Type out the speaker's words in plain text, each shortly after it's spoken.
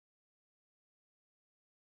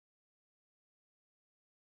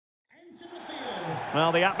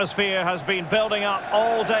Well, the atmosphere has been building up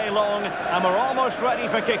all day long, and we're almost ready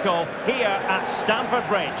for kickoff here at Stamford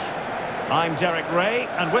Bridge. I'm Derek Ray,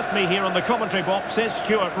 and with me here on the commentary box is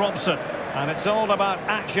Stuart Robson. And it's all about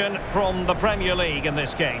action from the Premier League in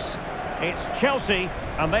this case. It's Chelsea,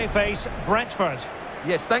 and they face Brentford.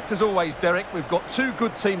 Yes, thanks as always, Derek. We've got two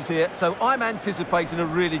good teams here, so I'm anticipating a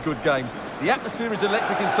really good game. The atmosphere is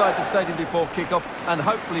electric inside the stadium before kickoff, and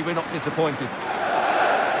hopefully we're not disappointed.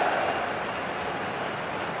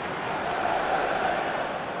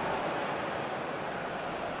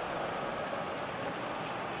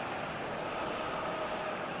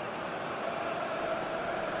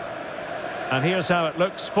 And here's how it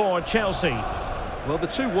looks for Chelsea. Well, the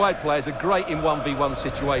two wide players are great in 1v1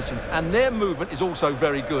 situations, and their movement is also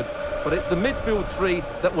very good. But it's the midfield three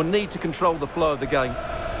that will need to control the flow of the game.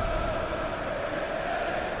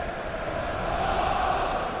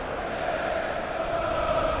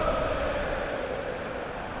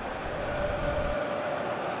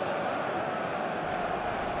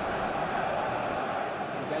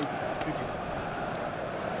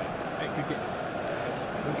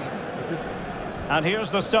 And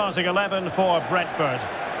here's the starting 11 for Brentford.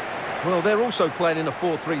 Well, they're also playing in a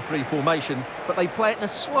 4-3-3 formation, but they play it in a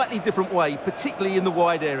slightly different way, particularly in the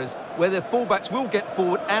wide areas, where their fullbacks will get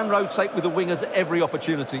forward and rotate with the wingers at every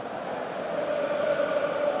opportunity.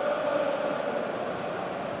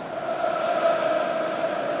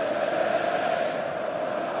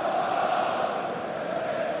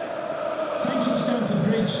 Thank you, Stamford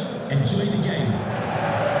Bridge. Enjoy the game.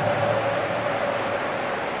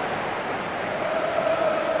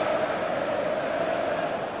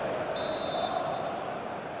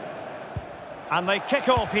 And they kick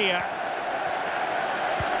off here.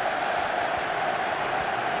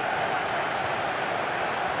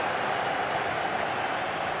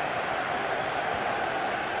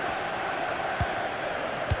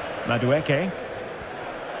 Madueke.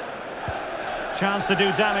 Chance to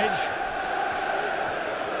do damage.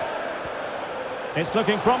 It's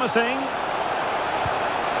looking promising.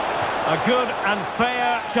 A good and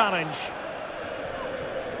fair challenge.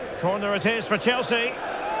 Corner it is for Chelsea.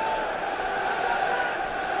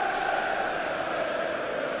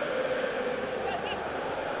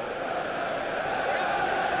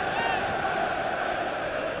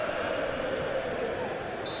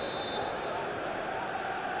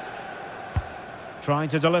 Trying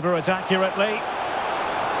to deliver it accurately.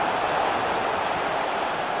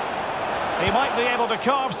 He might be able to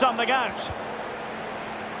carve something out.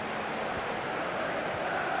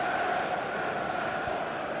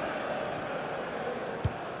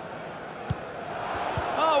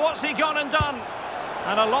 Oh, what's he gone and done?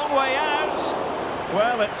 And a long way out.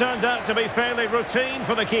 Well, it turned out to be fairly routine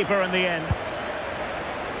for the keeper in the end.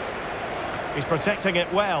 He's protecting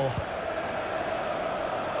it well.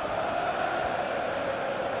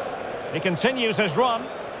 He continues his run.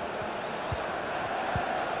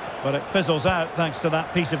 But it fizzles out thanks to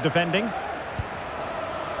that piece of defending.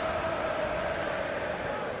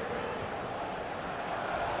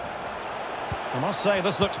 I must say,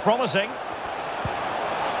 this looks promising.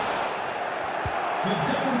 We're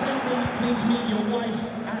done, Brentford. Please meet your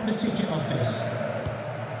wife at the ticket office.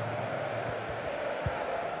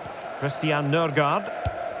 Christian Nørgaard.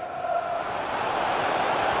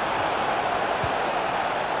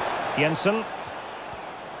 Jensen.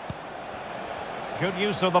 Good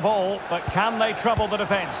use of the ball, but can they trouble the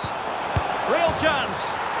defence? Real chance.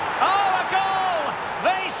 Oh, a goal!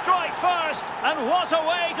 They strike first, and what a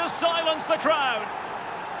way to silence the crowd.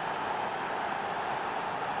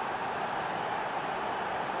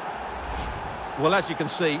 Well, as you can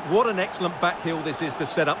see, what an excellent back heel this is to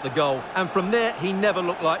set up the goal. And from there, he never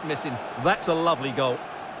looked like missing. That's a lovely goal.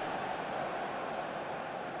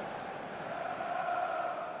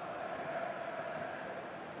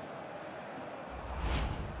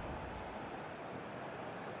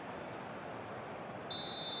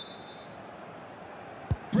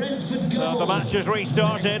 Brentford So goal. the match has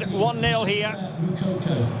restarted, 1-0 here.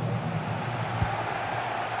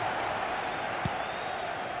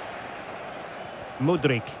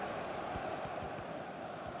 Mudryk.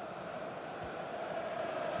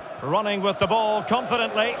 Running with the ball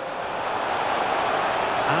confidently.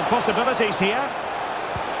 And possibilities here.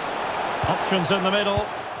 Options in the middle.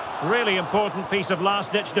 Really important piece of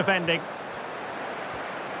last-ditch defending.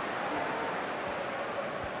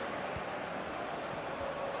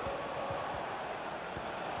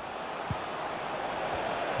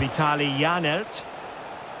 Vitaly Janelt.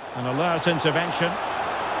 An alert intervention.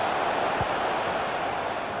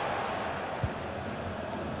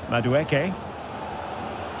 Madueke.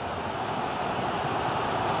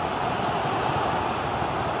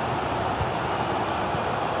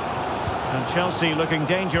 Chelsea looking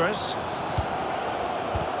dangerous.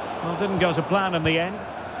 Well, didn't go to plan in the end.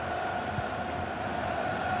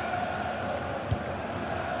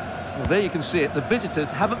 Well, there you can see it. The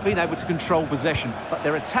visitors haven't been able to control possession, but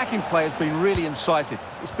their attacking play has been really incisive.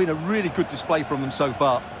 It's been a really good display from them so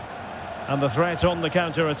far. And the threat on the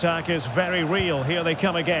counter-attack is very real. Here they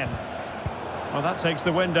come again. Well, that takes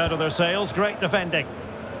the wind out of their sails. Great defending.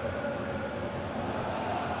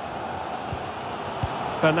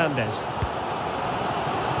 Fernandez.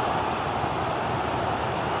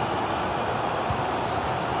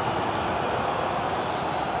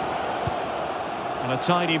 And a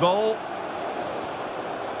tidy ball.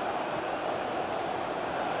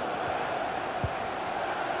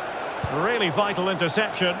 Really vital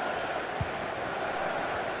interception.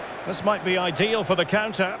 This might be ideal for the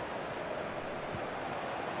counter.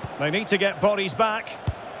 They need to get bodies back.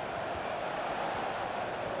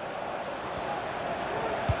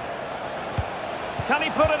 Can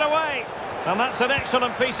he put it away? And that's an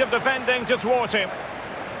excellent piece of defending to thwart him.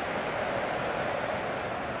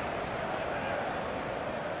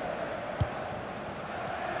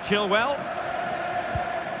 Chilwell.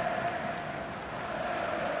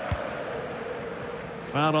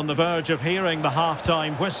 Well, on the verge of hearing the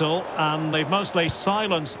half-time whistle, and they've mostly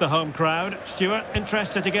silenced the home crowd. Stuart,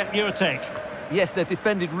 interested to get your take. Yes, they've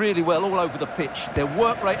defended really well all over the pitch. Their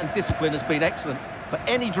work rate and discipline has been excellent. But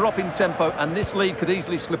any drop in tempo and this lead could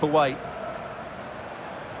easily slip away.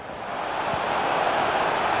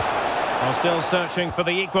 Well, still searching for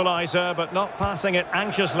the equaliser, but not passing it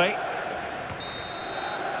anxiously.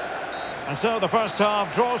 And so the first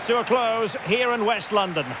half draws to a close here in West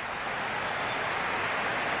London.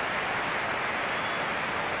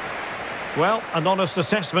 Well, an honest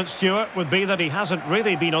assessment, Stuart, would be that he hasn't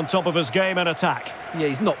really been on top of his game in attack. Yeah,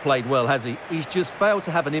 he's not played well, has he? He's just failed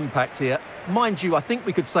to have an impact here. Mind you, I think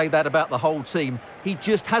we could say that about the whole team. He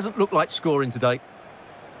just hasn't looked like scoring today.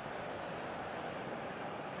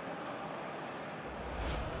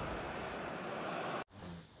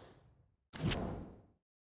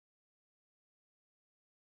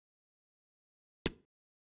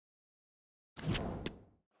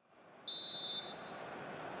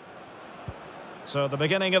 So the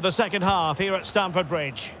beginning of the second half here at Stamford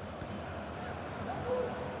Bridge.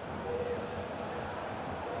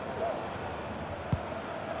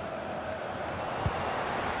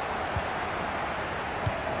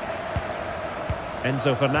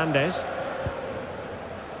 Enzo Fernandez.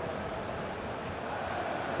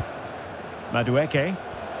 Madueke.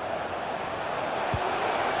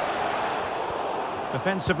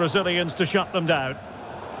 Defensive Brazilians to shut them down.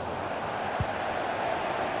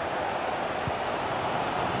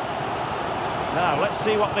 Now, let's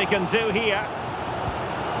see what they can do here.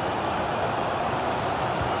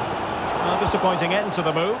 Disappointing end to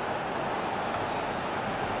the move.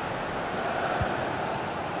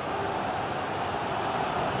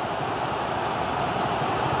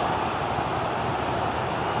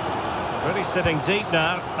 Really sitting deep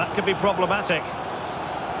now. That could be problematic.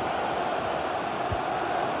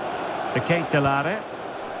 The Kate Delare.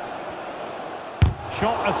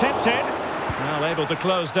 Shot attempted. Well, able to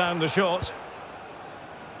close down the shot.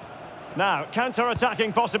 Now,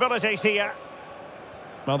 counter-attacking possibilities here.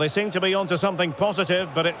 Well, they seem to be onto something positive,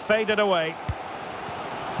 but it faded away.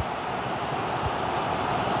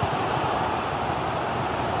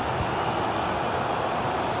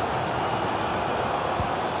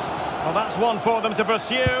 Well, that's one for them to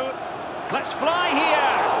pursue. Let's fly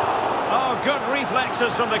here. Oh, good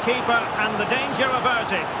reflexes from the keeper, and the danger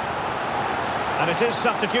averted. And it is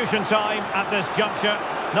substitution time at this juncture,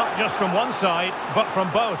 not just from one side, but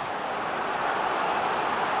from both.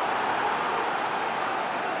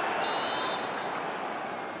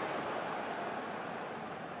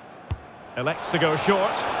 Elects to go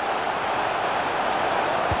short.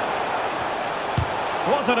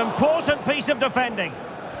 Was an important piece of defending.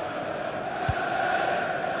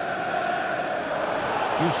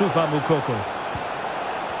 Youssoufa Moukoko.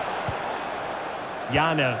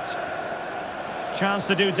 Janert. Chance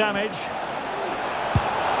to do damage.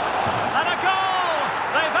 And a goal!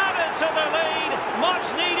 They've added to the lead. Much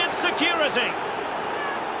needed security.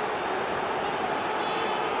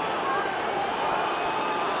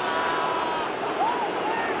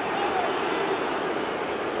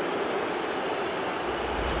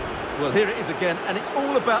 Well, here it is again, and it's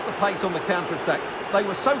all about the pace on the counter-attack. They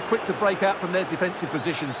were so quick to break out from their defensive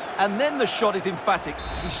positions, and then the shot is emphatic.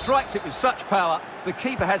 He strikes it with such power, the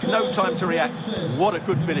keeper has no time to react. What a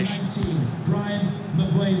good finish.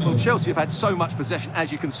 Well, Chelsea have had so much possession,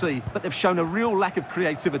 as you can see, but they've shown a real lack of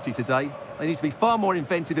creativity today. They need to be far more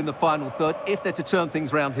inventive in the final third if they're to turn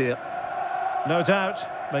things round here. No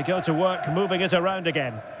doubt. They go to work moving it around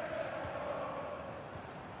again.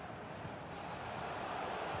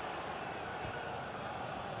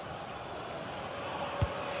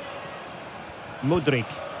 Mudryk.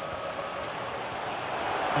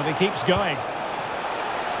 And he keeps going.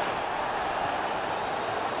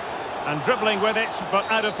 And dribbling with it, but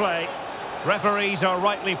out of play. Referees are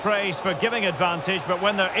rightly praised for giving advantage, but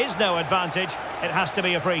when there is no advantage, it has to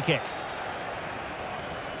be a free kick.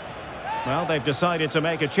 Well, they've decided to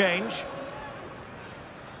make a change.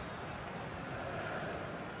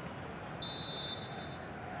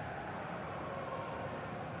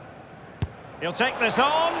 He'll take this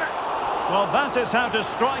on. Well, that is how to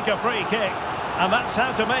strike a free kick, and that's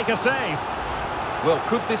how to make a save. Well,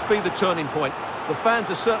 could this be the turning point? The fans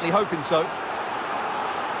are certainly hoping so.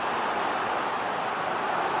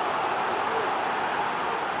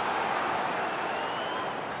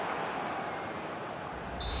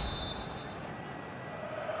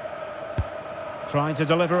 Trying to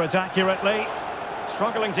deliver it accurately.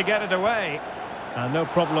 Struggling to get it away. And no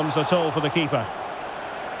problems at all for the keeper.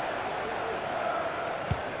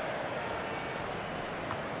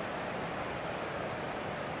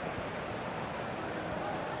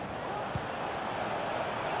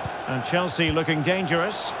 And Chelsea looking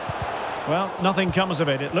dangerous. Well, nothing comes of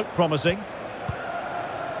it. It looked promising.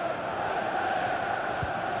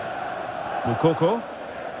 Mukoko.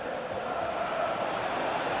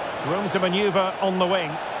 Room to manoeuvre on the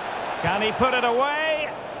wing. Can he put it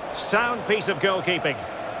away? Sound piece of goalkeeping.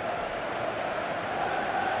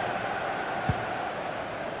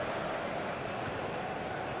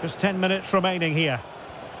 Just 10 minutes remaining here.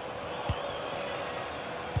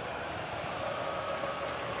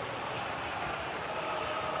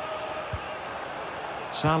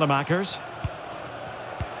 Salamakers.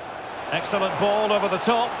 Excellent ball over the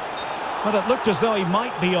top. But it looked as though he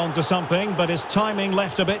might be onto something, but his timing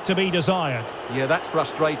left a bit to be desired. Yeah, that's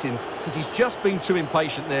frustrating, because he's just been too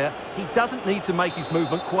impatient there. He doesn't need to make his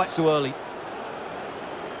movement quite so early.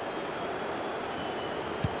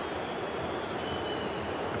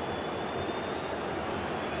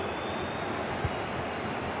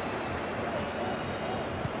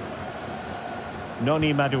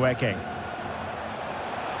 Noni Madueke.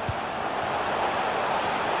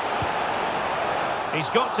 He's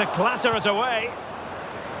got to clatter it away.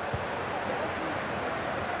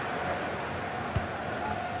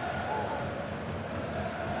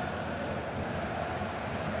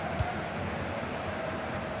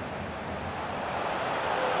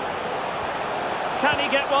 Can he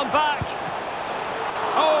get one back?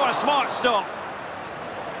 Oh, a smart stop.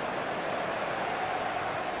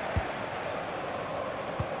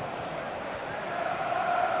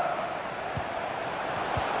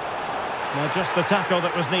 Well, just the tackle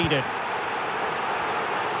that was needed.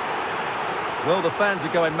 Well, the fans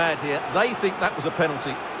are going mad here. They think that was a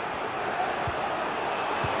penalty.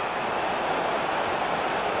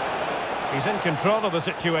 He's in control of the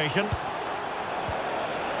situation.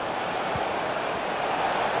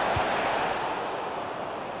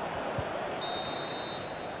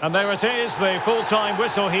 And there it is, the full-time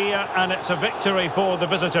whistle here, and it's a victory for the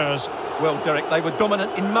visitors. Well, Derek, they were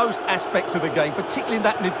dominant in most aspects of the game, particularly in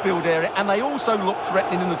that midfield area, and they also looked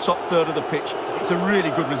threatening in the top third of the pitch. It's a really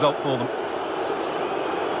good result for them.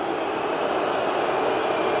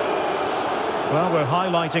 Well, we're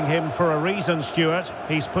highlighting him for a reason, Stuart.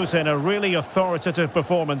 He's put in a really authoritative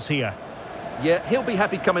performance here. Yeah, he'll be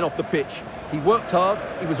happy coming off the pitch. He worked hard,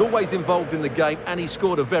 he was always involved in the game, and he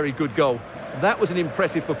scored a very good goal. That was an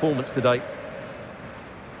impressive performance today.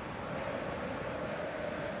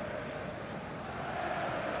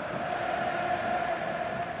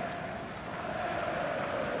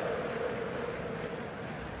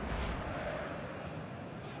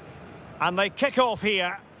 And they kick off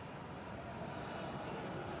here.